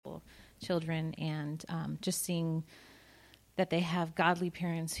children, and just seeing that they have godly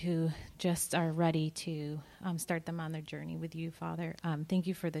parents who just are ready to start them on their journey with you, Father. Thank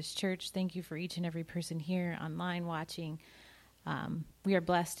you for this church. Thank you for each and every person here online watching. We are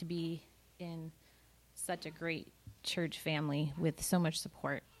blessed to be in such a great church family with so much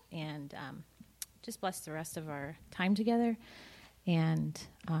support, and just bless the rest of our time together and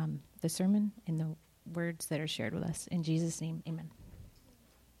the sermon and the words that are shared with us. In Jesus' name, amen.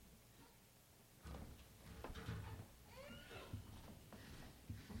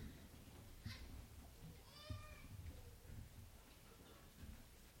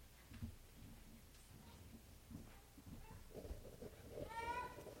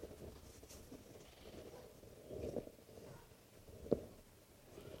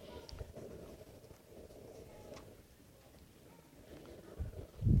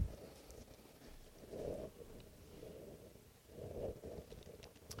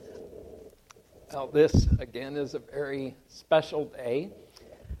 Well, this, again, is a very special day.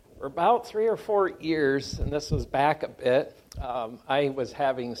 For about 3 or 4 years, and this was back a bit, I was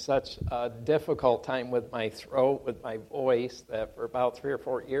having such a difficult time with my throat, with my voice, that for about 3 or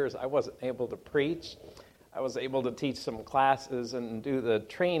 4 years, I wasn't able to preach. I was able to teach some classes and do the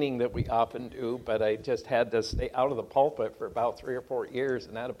training that we often do, but I just had to stay out of the pulpit for about 3 or 4 years,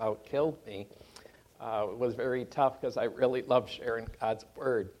 and that about killed me. It was very tough because I really love sharing God's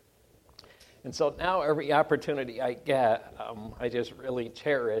Word. And so now every opportunity I get, I just really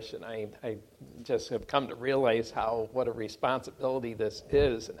cherish, and I just have come to realize what a responsibility this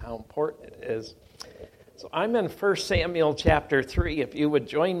is and how important it is. So I'm in 1 Samuel chapter 3, if you would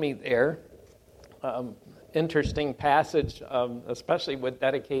join me there. Interesting passage, especially with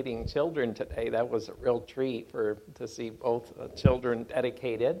dedicating children today. That was a real treat to see both children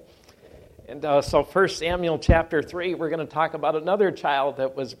dedicated. And so 1 Samuel chapter 3, we're going to talk about another child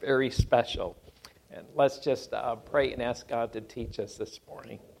that was very special. And let's just pray and ask God to teach us this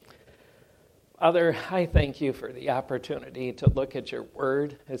morning. Father, I thank you for the opportunity to look at your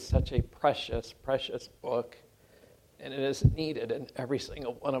word. It's such a precious, precious book, and it is needed in every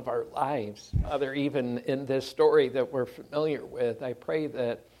single one of our lives. Father, even in this story that we're familiar with, I pray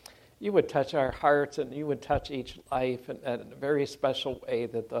that you would touch our hearts and you would touch each life, and that in a very special way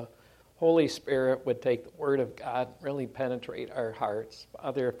that the Holy Spirit would take the Word of God and really penetrate our hearts.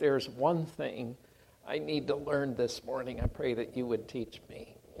 Father, if there's one thing I need to learn this morning, I pray that you would teach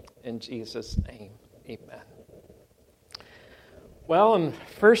me. In Jesus' name, amen. Well, in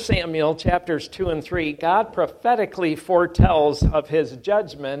 1 Samuel chapters 2 and 3, God prophetically foretells of his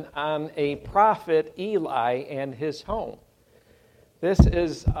judgment on a prophet, Eli, and his home. This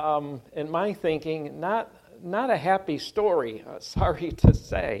is, in my thinking, not a happy story, sorry to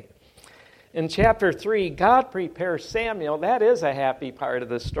say. In chapter 3, God prepares Samuel. That is a happy part of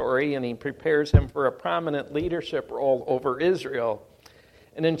the story, and he prepares him for a prominent leadership role over Israel.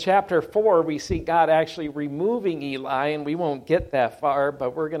 And in chapter 4, we see God actually removing Eli, and we won't get that far,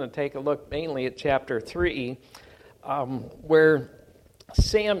 but we're going to take a look mainly at chapter 3, where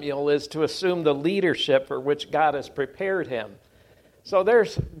Samuel is to assume the leadership for which God has prepared him. So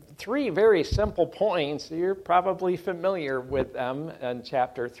there's 3 very simple points. You're probably familiar with them in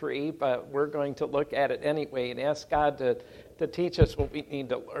chapter 3, but we're going to look at it anyway and ask God to teach us what we need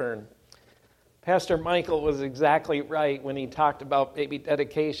to learn. Pastor Michael was exactly right when he talked about baby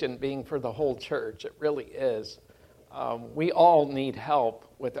dedication being for the whole church. It really is. We all need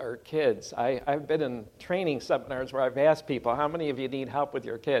help with our kids. I've been in training seminars where I've asked people, how many of you need help with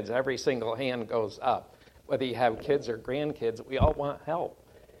your kids? Every single hand goes up. Whether you have kids or grandkids, we all want help.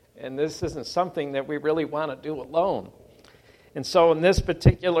 And this isn't something that we really want to do alone. And so in this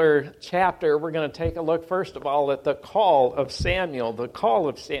particular chapter, we're going to take a look, first of all, at the call of Samuel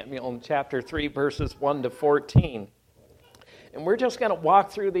in chapter 3, verses 1 to 14. And we're just going to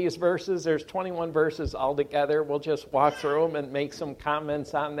walk through these verses. There's 21 verses altogether. We'll just walk through them and make some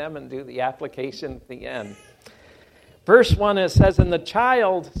comments on them and do the application at the end. Verse 1, it says, "And the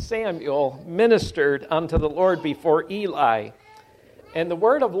child Samuel ministered unto the Lord before Eli. And the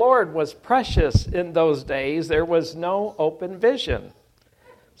word of Lord was precious in those days. There was no open vision."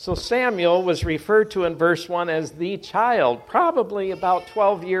 So Samuel was referred to in verse 1 as the child, probably about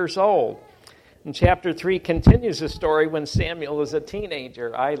 12 years old. And chapter 3 continues the story when Samuel is a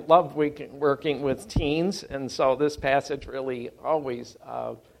teenager. I love working with teens, and so this passage really always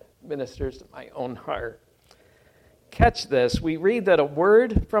ministers to my own heart. Catch this. We read that a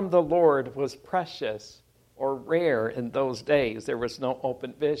word from the Lord was precious or rare in those days. There was no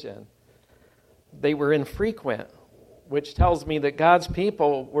open vision. They were infrequent, which tells me that God's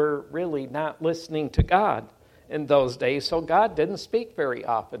people were really not listening to God. in those days, so God didn't speak very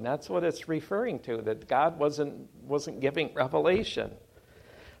often. That's what it's referring to, that God wasn't giving revelation.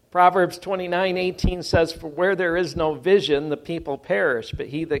 Proverbs 29:18 says, "For where there is no vision, the people perish, but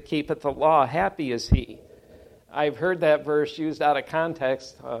he that keepeth the law, happy is he." I've heard that verse used out of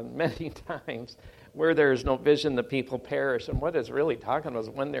context many times. Where there is no vision, the people perish. And what it's really talking about is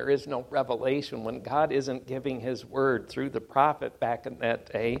when there is no revelation, when God isn't giving his word through the prophet back in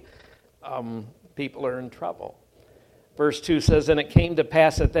that day, people are in trouble. Verse 2 says, "And it came to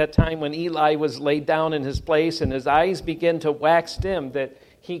pass at that time when Eli was laid down in his place, and his eyes began to wax dim, that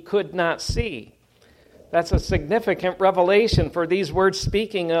he could not see." That's a significant revelation, for these words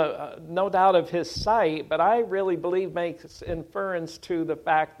speaking, no doubt, of his sight, but I really believe makes inference to the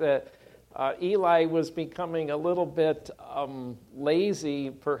fact that Eli was becoming a little bit lazy,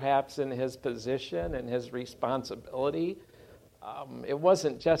 perhaps, in his position and his responsibility. It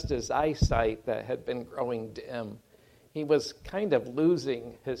wasn't just his eyesight that had been growing dim. He was kind of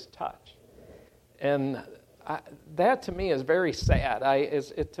losing his touch. And that to me is very sad.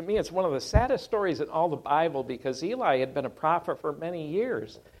 To me, it's one of the saddest stories in all the Bible, because Eli had been a prophet for many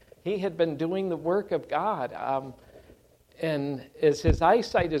years. He had been doing the work of God. And as his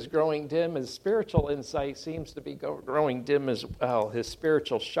eyesight is growing dim, his spiritual insight seems to be growing dim as well, his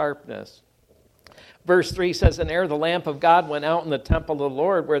spiritual sharpness. Verse 3 says, "And ere the lamp of God went out in the temple of the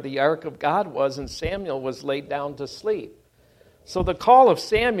Lord, where the ark of God was, and Samuel was laid down to sleep." So the call of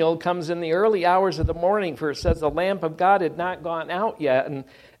Samuel comes in the early hours of the morning, for it says the lamp of God had not gone out yet. And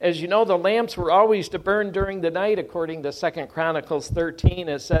as you know, the lamps were always to burn during the night, according to 2 Chronicles 13.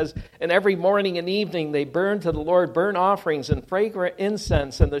 It says, "And every morning and evening they burned to the Lord burnt offerings and fragrant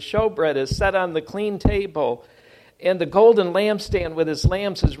incense, and the showbread is set on the clean table. And the golden lampstand with its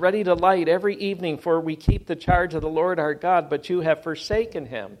lamps is ready to light every evening, for we keep the charge of the Lord our God, but you have forsaken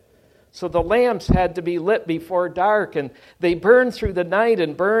him." So the lamps had to be lit before dark, and they burned through the night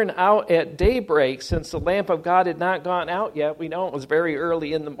and burn out at daybreak. Since the lamp of God had not gone out yet, we know it was very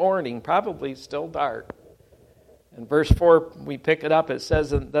early in the morning, probably still dark. In verse 4, we pick it up, it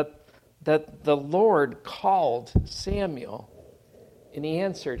says that the Lord called Samuel, and he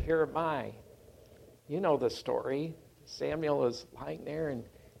answered, "Here am I." You know the story. Samuel is lying there, and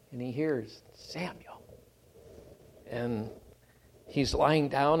he hears, "Samuel." And he's lying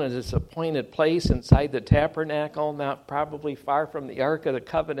down at his appointed place inside the tabernacle, not probably far from the Ark of the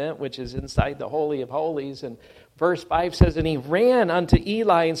Covenant, which is inside the Holy of Holies. And verse 5 says, "And he ran unto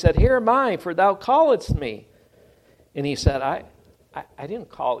Eli and said, Here am I, for thou calledst me. And he said, I didn't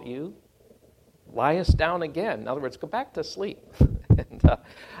call you. Liest down again." In other words, go back to sleep. And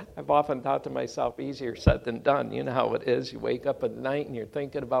I've often thought to myself, easier said than done. You know how it is. You wake up at night and you're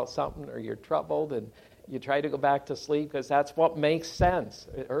thinking about something, or you're troubled, and you try to go back to sleep because that's what makes sense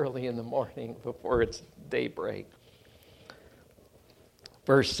early in the morning before it's daybreak.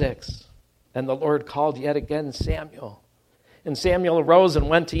 Verse 6, "And the Lord called yet again Samuel. And Samuel arose and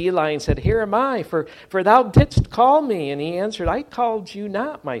went to Eli and said, Here am I, for thou didst call me. And he answered, I called you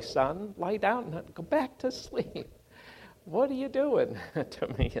not, my son. Lie down and go back to sleep. What are you doing to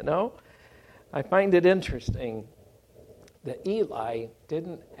me, you know? I find it interesting that Eli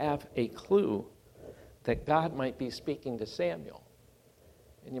didn't have a clue that God might be speaking to Samuel.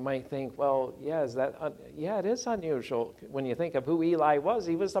 And you might think, well, yeah, it is unusual. When you think of who Eli was,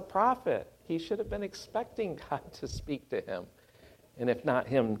 he was a prophet. He should have been expecting God to speak to him, and if not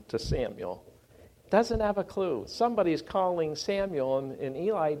him, to Samuel. Doesn't have a clue. Somebody's calling Samuel, and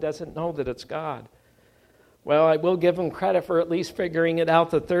Eli doesn't know that it's God. Well, I will give him credit for at least figuring it out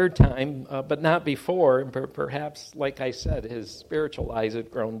the third time, but not before. Perhaps, like I said, his spiritual eyes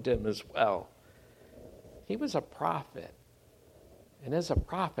had grown dim as well. He was a prophet. And as a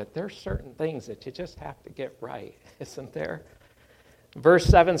prophet, there's certain things that you just have to get right, isn't there? Verse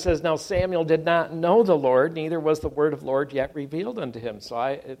 7 says, Now Samuel did not know the Lord, neither was the word of the Lord yet revealed unto him. So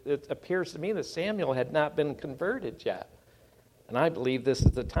it appears to me that Samuel had not been converted yet. And I believe this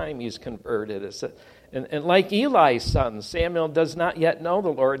is the time he's converted. And like Eli's sons, Samuel does not yet know the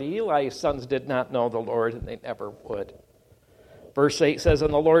Lord. Eli's sons did not know the Lord, and they never would. Verse 8 says,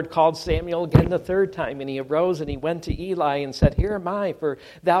 And the Lord called Samuel again the third time, and he arose and he went to Eli and said, Here am I, for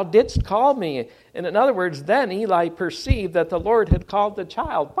thou didst call me. And in other words, then Eli perceived that the Lord had called the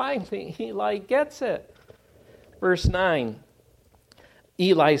child. Finally, Eli gets it. Verse 9,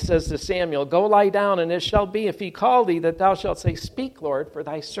 Eli says to Samuel, Go lie down, and it shall be, if he call thee, that thou shalt say, Speak, Lord, for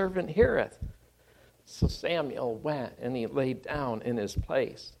thy servant heareth. So Samuel went, and he laid down in his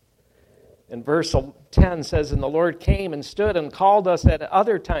place. And verse 10 says, And the Lord came and stood and called us at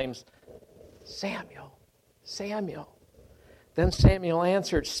other times, Samuel, Samuel. Then Samuel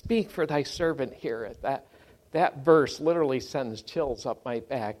answered, Speak, for thy servant heareth. That verse literally sends chills up my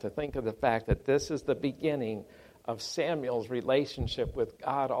back to think of the fact that this is the beginning of Samuel's relationship with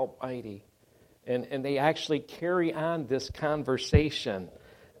God Almighty. And they actually carry on this conversation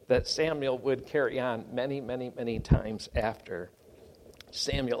that Samuel would carry on many, many, many times after.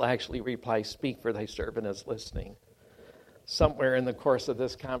 Samuel actually replies, "Speak, for thy servant is listening." Somewhere in the course of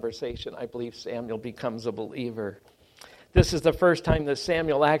this conversation, I believe Samuel becomes a believer. This is the first time that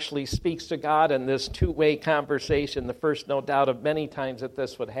Samuel actually speaks to God in this two-way conversation, the first, no doubt, of many times that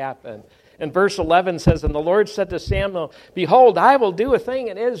this would happen. And verse 11 says, "And the Lord said to Samuel, Behold, I will do a thing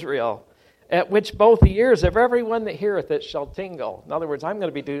in Israel, at which both the ears of everyone that heareth it shall tingle." In other words, I'm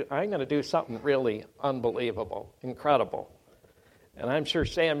going to do something really unbelievable, incredible. And I'm sure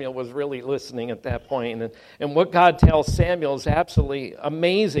Samuel was really listening at that point. And what God tells Samuel is absolutely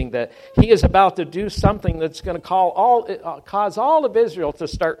amazing, that he is about to do something that's going to cause all of Israel to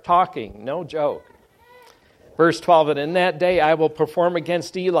start talking. No joke. Verse 12, "And in that day I will perform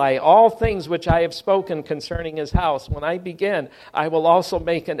against Eli all things which I have spoken concerning his house. When I begin, I will also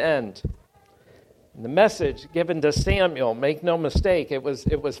make an end." And the message given to Samuel, make no mistake, it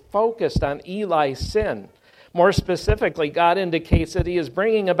was focused on Eli's sin. More specifically, God indicates that he is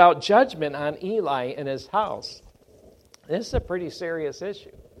bringing about judgment on Eli and his house. This is a pretty serious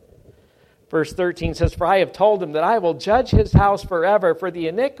issue. Verse 13 says, "For I have told him that I will judge his house forever for the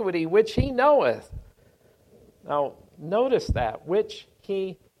iniquity which he knoweth." Now, notice that, which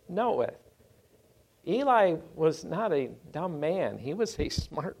he knoweth. Eli was not a dumb man. He was a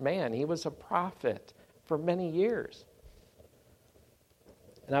smart man. He was a prophet for many years.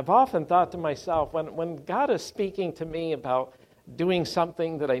 And I've often thought to myself, when God is speaking to me about doing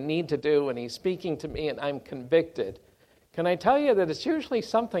something that I need to do, and he's speaking to me and I'm convicted, can I tell you that it's usually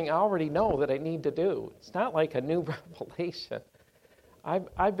something I already know that I need to do? It's not like a new revelation.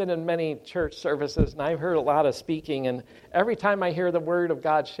 I've been in many church services, and I've heard a lot of speaking, and every time I hear the word of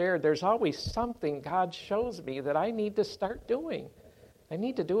God shared, there's always something God shows me that I need to start doing. I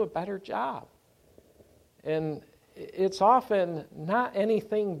need to do a better job. And it's often not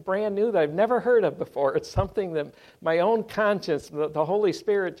anything brand new that I've never heard of before. It's something that my own conscience, the Holy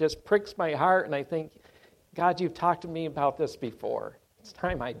Spirit just pricks my heart, and I think, God, you've talked to me about this before. It's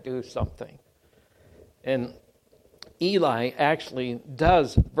time I do something. And Eli actually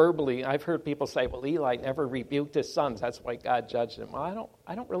does verbally, I've heard people say, well, Eli never rebuked his sons. That's why God judged him. Well,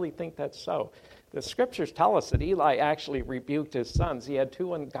 I don't really think that's so. The scriptures tell us that Eli actually rebuked his sons. He had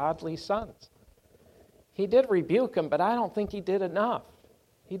 2 ungodly sons. He did rebuke them, but I don't think he did enough.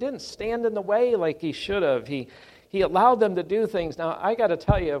 He didn't stand in the way like he should have. He allowed them to do things. Now, I got to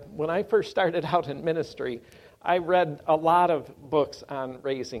tell you, when I first started out in ministry, I read a lot of books on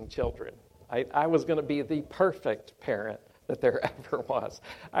raising children. I was going to be the perfect parent that there ever was.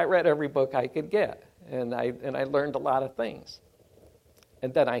 I read every book I could get, and I learned a lot of things.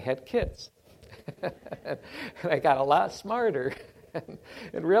 And then I had kids. And I got a lot smarter.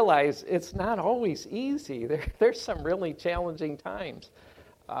 And realize it's not always easy. There's some really challenging times.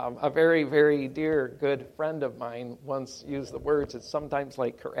 A very, very dear, good friend of mine once used the words, it's sometimes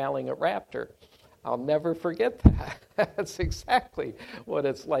like corralling a raptor. I'll never forget that. That's exactly what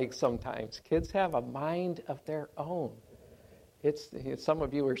it's like sometimes. Kids have a mind of their own. Some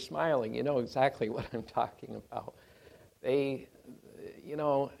of you are smiling. You know exactly what I'm talking about. They,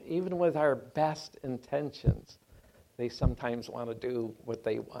 even with our best intentions, they sometimes want to do what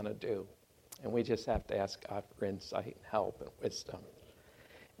they want to do. And we just have to ask God for insight and help and wisdom.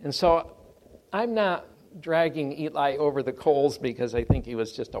 And so I'm not dragging Eli over the coals because I think he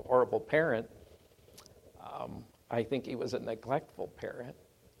was just a horrible parent. I think he was a neglectful parent.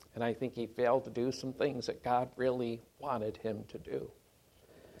 And I think he failed to do some things that God really wanted him to do.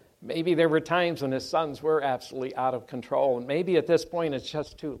 Maybe there were times when his sons were absolutely out of control. And maybe at this point it's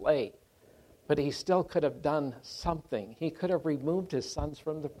just too late. But he still could have done something. He could have removed his sons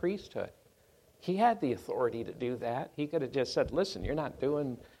from the priesthood. He had the authority to do that. He could have just said, listen, you're not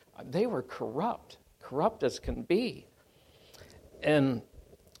doing... They were corrupt as can be. And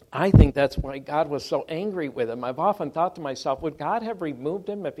I think that's why God was so angry with him. I've often thought to myself, would God have removed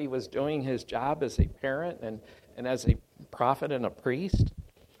him if he was doing his job as a parent and as a prophet and a priest?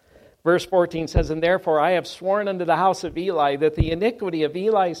 Verse 14 says, and therefore I have sworn unto the house of Eli that the iniquity of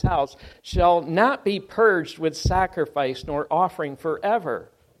Eli's house shall not be purged with sacrifice nor offering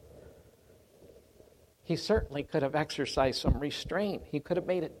forever. He certainly could have exercised some restraint. He could have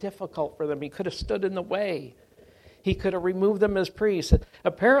made it difficult for them. He could have stood in the way. He could have removed them as priests.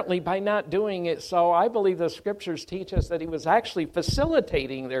 Apparently, by not doing it so, I believe the scriptures teach us that he was actually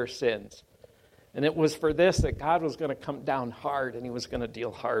facilitating their sins. And it was for this that God was going to come down hard, and he was going to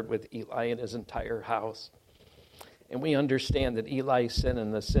deal hard with Eli and his entire house. And we understand that Eli's sin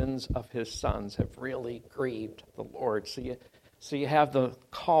and the sins of his sons have really grieved the Lord. So you have the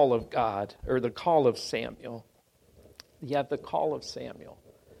call of God, or the call of Samuel. You have the call of Samuel.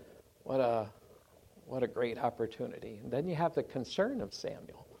 What a great opportunity. And then you have the concern of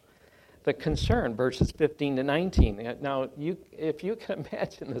Samuel. The concern, verses 15 to 19. Now, if you can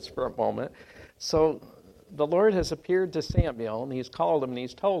imagine this for a moment. So the Lord has appeared to Samuel, and he's called him, and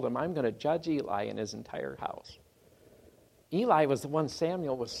he's told him, I'm going to judge Eli and his entire house. Eli was the one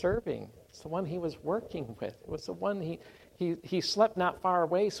Samuel was serving. It's the one he was working with. It was the one he slept not far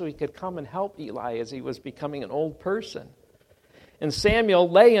away so he could come and help Eli as he was becoming an old person. And Samuel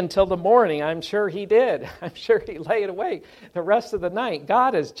lay until the morning. I'm sure he did. I'm sure he laid awake the rest of the night.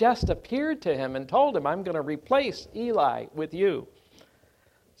 God has just appeared to him and told him, I'm going to replace Eli with you.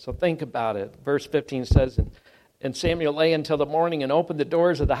 So think about it. Verse 15 says, And Samuel lay until the morning and opened the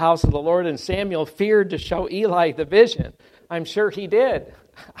doors of the house of the Lord, and Samuel feared to show Eli the vision. I'm sure he did.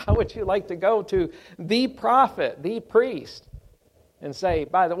 How would you like to go to the prophet, the priest, and say,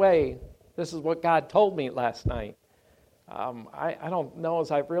 by the way, this is what God told me last night? I don't know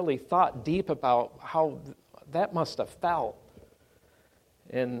as I've really thought deep about how that must have felt.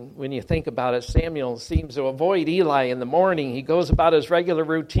 And when you think about it, Samuel seems to avoid Eli in the morning. He goes about his regular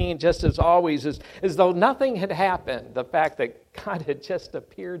routine just as always, as though nothing had happened. The fact that God had just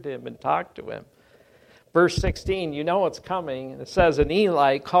appeared to him and talked to him. Verse 16, you know what's coming. It says, and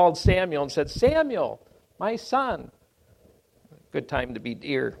Eli called Samuel and said, Samuel, my son. Good time to be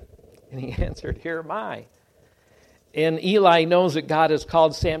dear. And he answered, here am I. And Eli knows that God has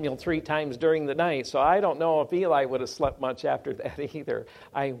called Samuel 3 times during the night, so I don't know if Eli would have slept much after that either.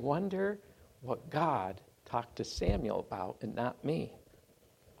 I wonder what God talked to Samuel about and not me.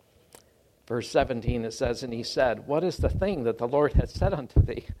 Verse 17, it says, and he said, what is the thing that the Lord has said unto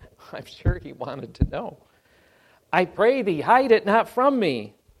thee? I'm sure he wanted to know. I pray thee, hide it not from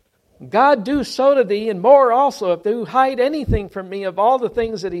me. God do so to thee, and more also, if thou hide anything from me of all the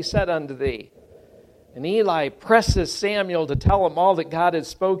things that he said unto thee. And Eli presses Samuel to tell him all that God had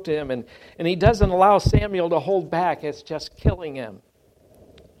spoke to him, and he doesn't allow Samuel to hold back. It's just killing him.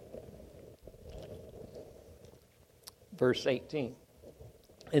 Verse 18.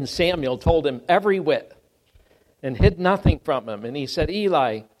 And Samuel told him every whit, and hid nothing from him. And he said,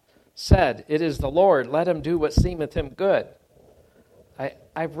 Eli said, it is the Lord, let him do what seemeth him good.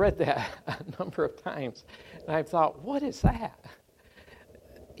 I've read that a number of times, and I've thought, what is that?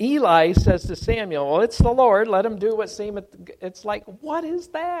 Eli says to Samuel, well, it's the Lord, let him do what seemeth. It's like, what is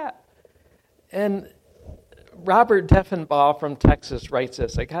that? And Robert Deffenbaugh from Texas writes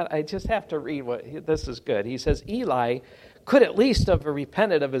this. I just have to read this is good. He says, Eli could at least have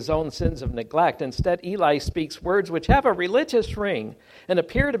repented of his own sins of neglect. Instead, Eli speaks words which have a religious ring and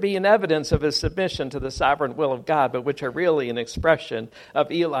appear to be an evidence of his submission to the sovereign will of God, but which are really an expression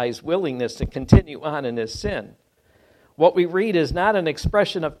of Eli's willingness to continue on in his sin. What we read is not an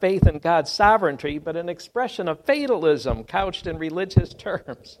expression of faith in God's sovereignty, but an expression of fatalism couched in religious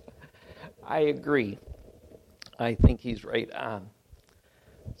terms. I agree. I think he's right on.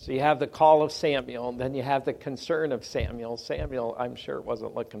 So you have the call of Samuel, and then you have the concern of Samuel. Samuel, I'm sure,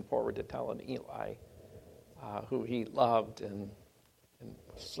 wasn't looking forward to telling Eli who he loved and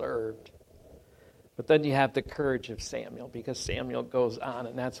served. But then you have the courage of Samuel, because Samuel goes on,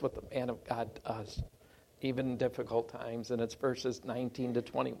 and that's what the man of God does, even in difficult times. And it's verses 19 to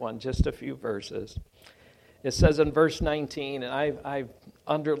 21, just a few verses. It says in verse 19, and I've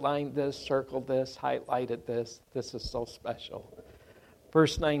underlined this, circled this, highlighted this. This is so special.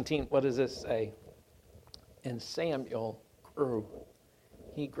 Verse 19, what does it say? And Samuel grew.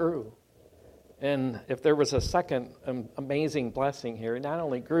 He grew. And if there was a second amazing blessing here, he not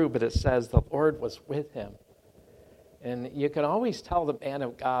only grew, but it says the Lord was with him. And you can always tell the man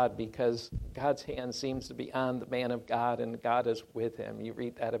of God, because God's hand seems to be on the man of God, and God is with him. You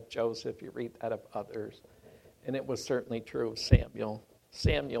read that of Joseph, you read that of others. And it was certainly true of Samuel.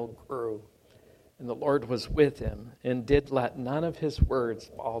 Samuel grew, and the Lord was with him, and did let none of his words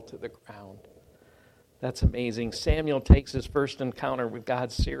fall to the ground. That's amazing. Samuel takes his first encounter with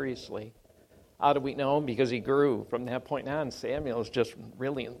God seriously. How do we know? Because he grew. From that point on, Samuel is just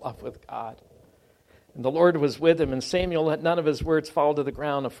really in love with God. And the Lord was with him, and Samuel let none of his words fall to the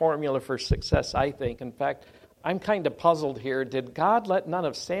ground, a formula for success, I think. In fact, I'm kind of puzzled here. Did God let none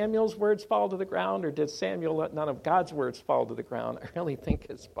of Samuel's words fall to the ground, or did Samuel let none of God's words fall to the ground? I really think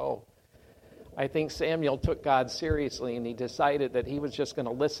it's both. I think Samuel took God seriously, and he decided that he was just going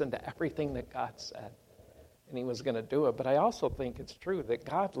to listen to everything that God said, and he was going to do it. But I also think it's true that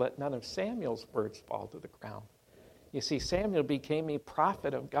God let none of Samuel's words fall to the ground. You see, Samuel became a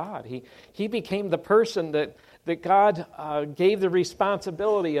prophet of God. He became the person that God gave the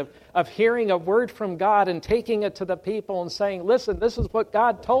responsibility of hearing a word from God and taking it to the people and saying, listen, this is what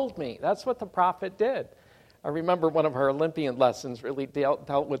God told me. That's what the prophet did. I remember one of our Olympian lessons really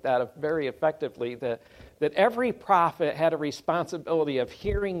dealt with that very effectively, that every prophet had a responsibility of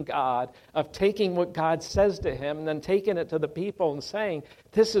hearing God, of taking what God says to him, and then taking it to the people and saying,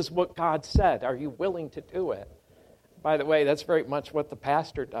 this is what God said. Are you willing to do it? By the way, that's very much what the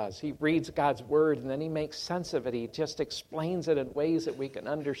pastor does. He reads God's word, and then he makes sense of it. He just explains it in ways that we can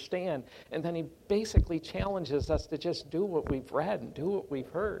understand. And then he basically challenges us to just do what we've read and do what we've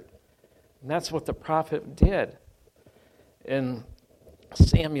heard. And that's what the prophet did. And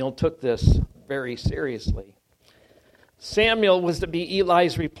Samuel took this very seriously. Samuel was to be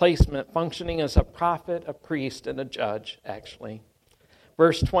Eli's replacement, functioning as a prophet, a priest, and a judge, actually.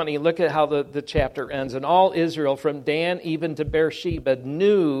 Verse 20, look at how the chapter ends. And all Israel, from Dan even to Beersheba,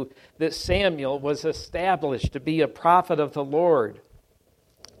 knew that Samuel was established to be a prophet of the Lord.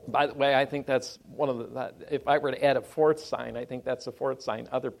 By the way, I think that's one of the, if I were to add a fourth sign, I think that's the fourth sign.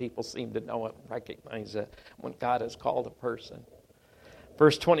 Other people seem to know it, recognize it when God has called a person.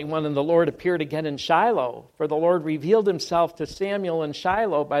 Verse 21, and the Lord appeared again in Shiloh, for the Lord revealed himself to Samuel in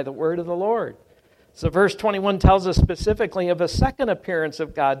Shiloh by the word of the Lord. So verse 21 tells us specifically of a second appearance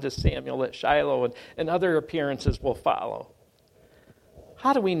of God to Samuel at Shiloh, and other appearances will follow.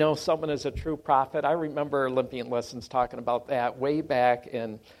 How do we know someone is a true prophet? I remember Olympian lessons talking about that way back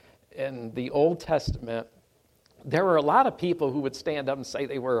in the Old Testament. There were a lot of people who would stand up and say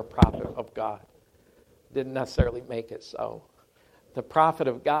they were a prophet of God. Didn't necessarily make it so. The prophet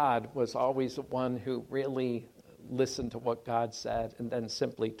of God was always the one who really listened to what God said and then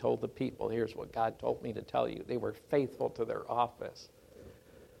simply told the people, here's what God told me to tell you. They were faithful to their office.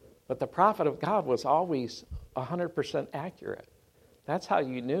 But the prophet of God was always 100% accurate. That's how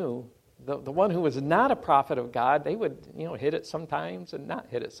you knew. The one who was not a prophet of God, they would hit it sometimes and not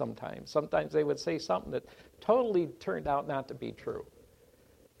hit it sometimes. Sometimes they would say something that totally turned out not to be true.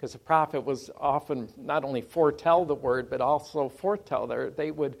 Because the prophet was often not only foretell the word, but also foretell.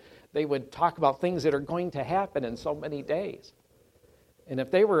 They would talk about things that are going to happen in so many days. And if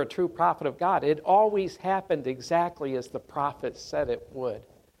they were a true prophet of God, it always happened exactly as the prophet said it would.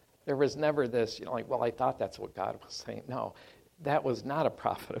 There was never this, well, I thought that's what God was saying. No, that was not a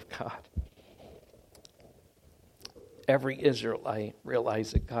prophet of God. Every Israelite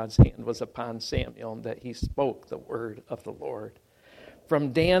realized that God's hand was upon Samuel and that he spoke the word of the Lord.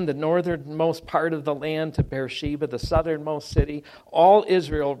 From Dan, the northernmost part of the land, to Beersheba, the southernmost city, all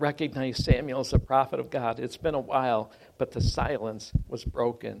Israel recognized Samuel as a prophet of God. It's been a while, but the silence was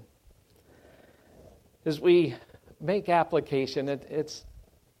broken. As we make application,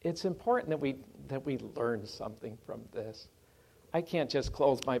 it's important that we learn something from this. I can't just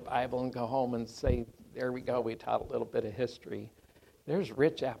close my Bible and go home and say, there we go, we taught a little bit of history. There's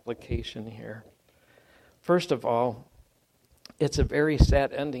rich application here. First of all, it's a very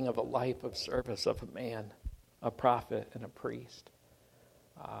sad ending of a life of service of a man, a prophet, and a priest.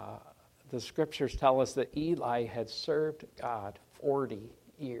 The scriptures tell us that Eli had served God 40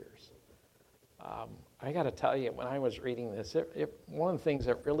 years. I got to tell you, when I was reading this, one of the things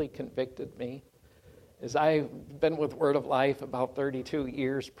that really convicted me is I've been with Word of Life about 32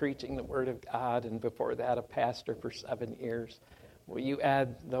 years, preaching the Word of God, and before that a pastor for 7 years. Well, you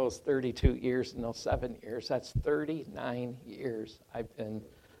add those 32 years and those 7 years, that's 39 years I've been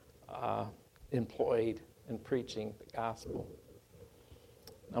employed in preaching the gospel.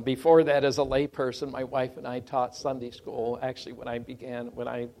 Now, before that, as a layperson, my wife and I taught Sunday school. Actually, when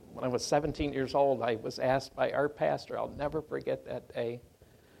I was 17 years old, I was asked by our pastor, I'll never forget that day.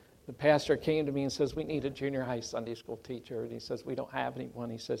 The pastor came to me and says, we need a junior high Sunday school teacher. And he says, we don't have anyone.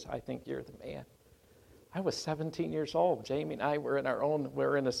 He says, I think you're the man. I was 17 years old. Jamie and I were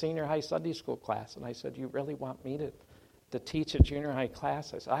in a senior high Sunday school class. And I said, you really want me to teach a junior high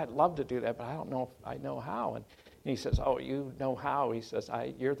class? I said, I'd love to do that, but I don't know if I know how. And he says, oh, you know how. He says,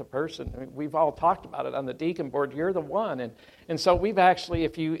 you're the person. I mean, we've all talked about it on the deacon board. You're the one. And so we've actually,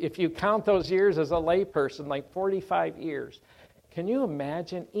 if you count those years as a layperson, like 45 years. Can you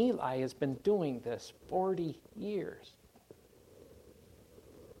imagine? Eli has been doing this 40 years.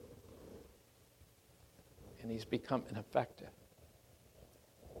 And he's become ineffective.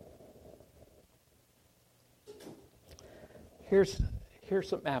 Here's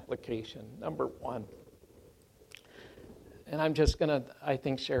some application. Number one. And I'm just going to, I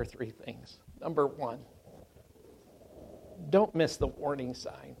think, share 3 things. Number one, don't miss the warning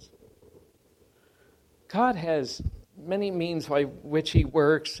signs. God has many means by which he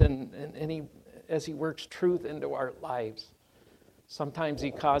works, and as he works truth into our lives. Sometimes he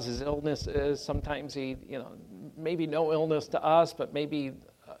causes illnesses. Sometimes he, maybe no illness to us, but maybe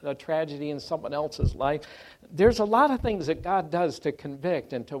a tragedy in someone else's life. There's a lot of things that God does to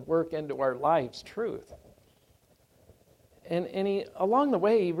convict and to work into our lives truth. And he, along the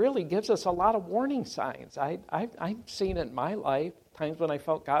way, he really gives us a lot of warning signs. I've seen it in my life, times when I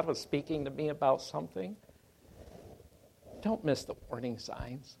felt God was speaking to me about something. Don't miss the warning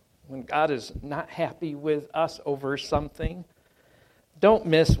signs. When God is not happy with us over something, don't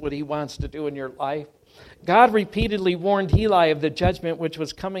miss what he wants to do in your life. God repeatedly warned Eli of the judgment which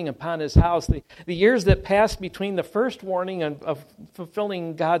was coming upon his house. The years that passed between the first warning of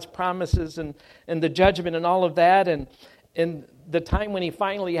fulfilling God's promises and the judgment and all of that, and the time when he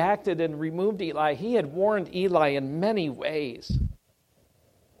finally acted and removed Eli, he had warned Eli in many ways.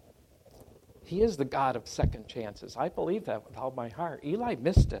 He is the God of second chances. I believe that with all my heart. Eli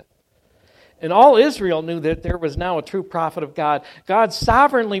missed it. And all Israel knew that there was now a true prophet of God. God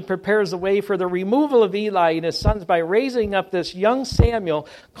sovereignly prepares the way for the removal of Eli and his sons by raising up this young Samuel,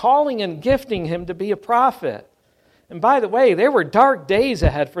 calling and gifting him to be a prophet. And by the way, there were dark days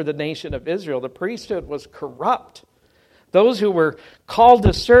ahead for the nation of Israel. The priesthood was corrupt. Those who were called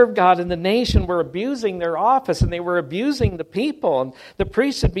to serve God in the nation were abusing their office, and they were abusing the people. And the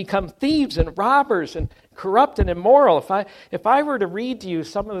priests had become thieves and robbers and corrupt and immoral. If I were to read to you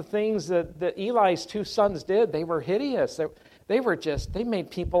some of the things that Eli's two sons did, they were hideous. They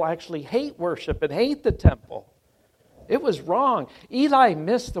made people actually hate worship and hate the temple. It was wrong. Eli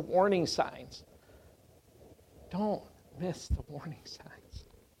missed the warning signs. Don't miss the warning signs.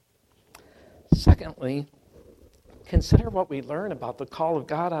 Secondly, consider what we learn about the call of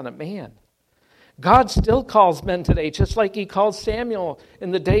God on a man. God still calls men today, just like he called Samuel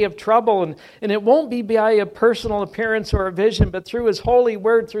in the day of trouble. And it won't be by a personal appearance or a vision, but through his holy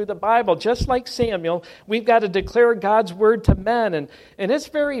word, through the Bible. Just like Samuel, we've got to declare God's word to men. And it's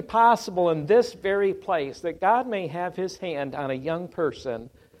very possible in this very place that God may have his hand on a young person,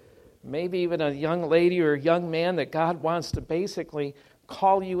 maybe even a young lady or a young man, that God wants to basically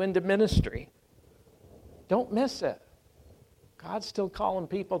call you into ministry. Don't miss it. God's still calling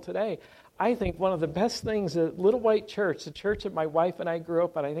people today. I think one of the best things at Little White Church, the church that my wife and I grew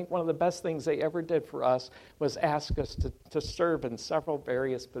up in, I think one of the best things they ever did for us was ask us to serve in several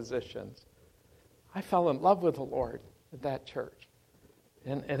various positions. I fell in love with the Lord at that church.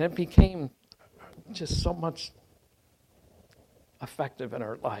 And it became just so much effective in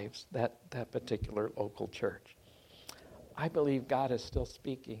our lives, that particular local church. I believe God is still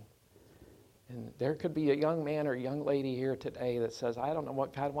speaking. And there could be a young man or a young lady here today that says, I don't know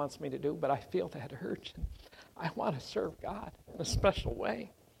what God wants me to do, but I feel that urge. And I want to serve God in a special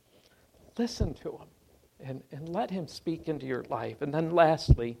way. Listen to him and let him speak into your life. And then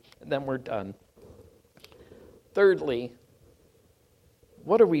lastly, and then we're done. Thirdly,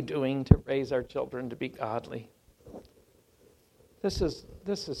 what are we doing to raise our children to be godly? This is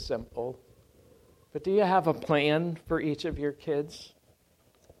simple. But do you have a plan for each of your kids?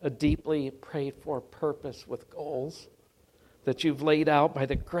 A deeply prayed for purpose with goals that you've laid out by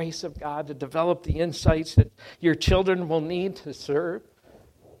the grace of God to develop the insights that your children will need to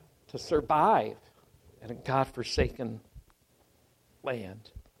survive in a God-forsaken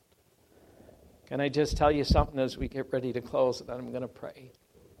land. Can I just tell you something as we get ready to close, and then I'm going to pray?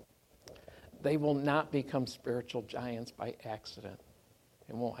 They will not become spiritual giants by accident.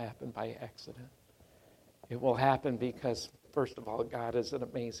 It won't happen by accident. It will happen because, first of all, God is an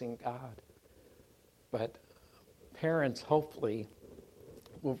amazing God. But parents, hopefully,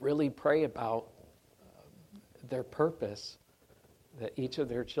 will really pray about their purpose that each of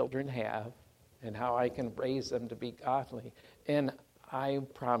their children have and how I can raise them to be godly. And I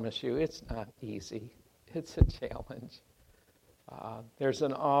promise you, it's not easy. It's a challenge. There's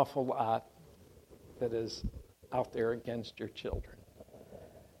an awful lot that is out there against your children.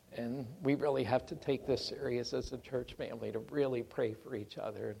 And we really have to take this serious as a church family to really pray for each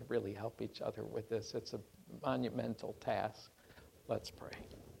other and really help each other with this. It's a monumental task. Let's pray.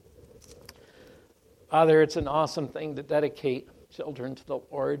 Father, it's an awesome thing to dedicate children to the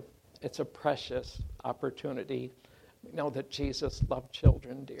Lord. It's a precious opportunity. We know that Jesus loved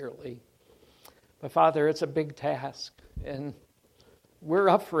children dearly. But Father, it's a big task. And we're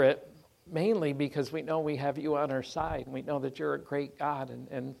up for it. Mainly because we know we have you on our side. And we know that you're a great God,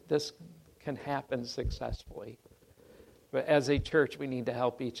 and this can happen successfully. But as a church, we need to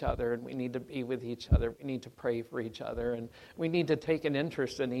help each other, and we need to be with each other. We need to pray for each other, and we need to take an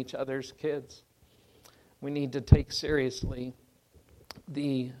interest in each other's kids. We need to take seriously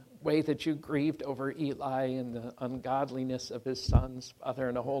the way that you grieved over Eli and the ungodliness of his sons. Father,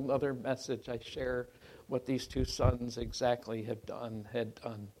 in a whole other message, I share what these two sons exactly had done,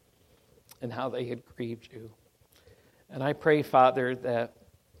 and how they had grieved you. And I pray, Father, that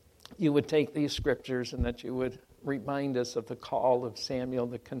you would take these scriptures and that you would remind us of the call of Samuel,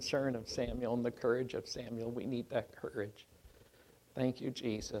 the concern of Samuel, and the courage of Samuel. We need that courage. Thank you,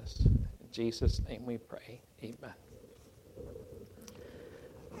 Jesus. In Jesus' name we pray. Amen.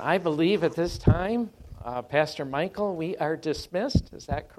 I believe at this time, Pastor Michael, we are dismissed. Is that correct?